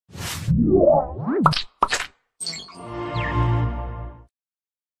Hi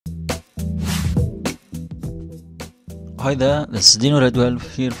there, this is Dino Redwell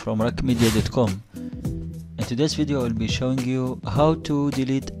here from rackmedia.com. In today's video I will be showing you how to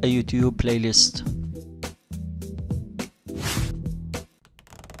delete a YouTube playlist.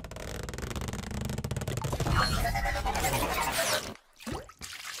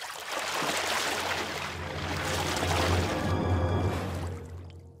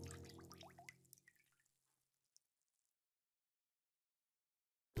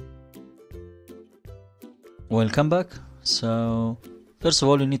 Welcome back. So first of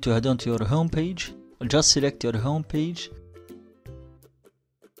all, you need to head on to your home page. Just select your home page.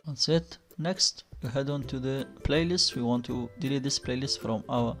 That's it. Next, you head on to the playlist. We want to delete this playlist from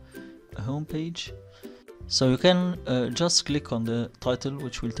our home page. So you can just click on the title,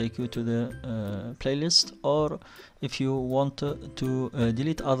 which will take you to the playlist, or if you want to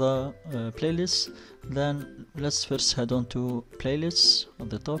delete other playlists, then let's first head on to playlists at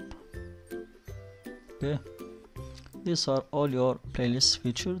the top. Okay, these are all your playlists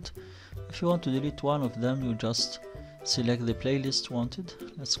featured. If you want to delete one of them, you just select the playlist wanted.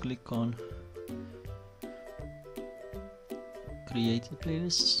 Let's click on create the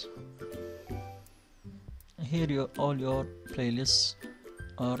playlists. Here all your playlists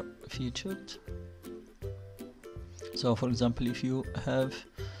are featured. So for example, if you have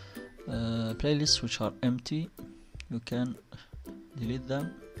playlists which are empty, you can delete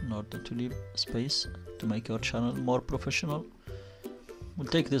them in order to leave space to make your channel more professional. We'll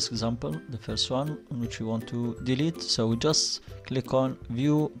take this example, the first one, which we want to delete. So we just click on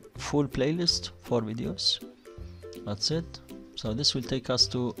view full playlist for videos. That's it. So this will take us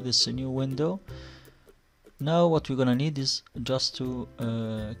to this new window. Now what we're gonna need is just to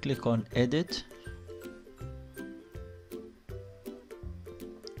click on edit.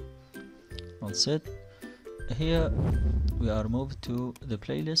 That's it. Here we are moved to the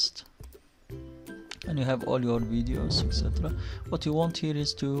playlist and you have all your videos, etc. What you want here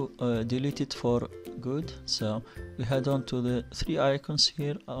is to delete it for good. So we head on to the three icons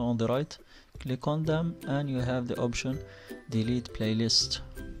here on the right, click on them, and you have the option delete playlist.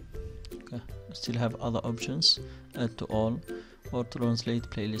 Okay, you still have other options, add to all or translate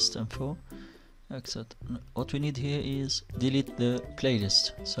playlist info, etc. What we need here is delete the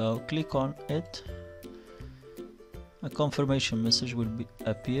playlist. So click on it. A confirmation message will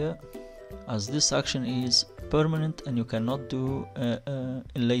appear, as this action is permanent and you cannot do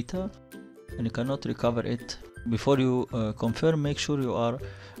later, and you cannot recover it. Before you confirm, make sure you are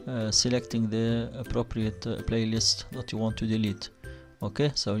selecting the appropriate playlist that you want to delete.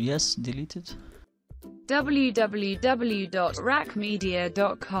 Okay, so yes, delete it.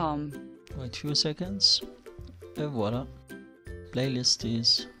 www.rackmedia.com. Wait a few seconds, and voila, playlist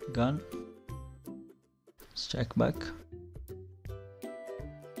is gone. Let's check back.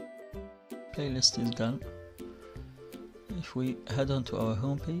 Playlist is gone. If we head on to our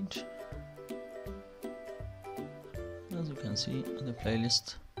home page, as you can see, the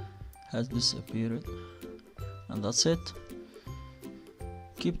playlist has disappeared, and that's it.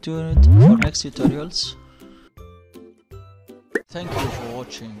 Keep doing it for next tutorials. Thank you for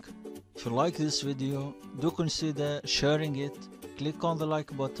watching. If you like this video, do consider sharing it. Click on the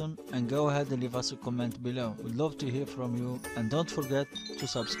like button and go ahead and leave us a comment below. We'd love to hear from you, and don't forget to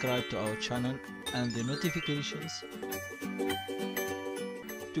subscribe to our channel and the notifications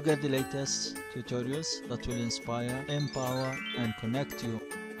to get the latest tutorials that will inspire, empower and connect you.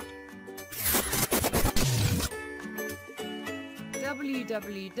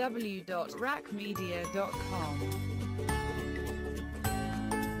 www.rackmedia.com.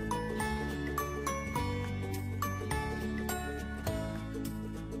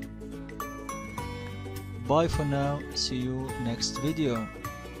 Bye for now, see you next video.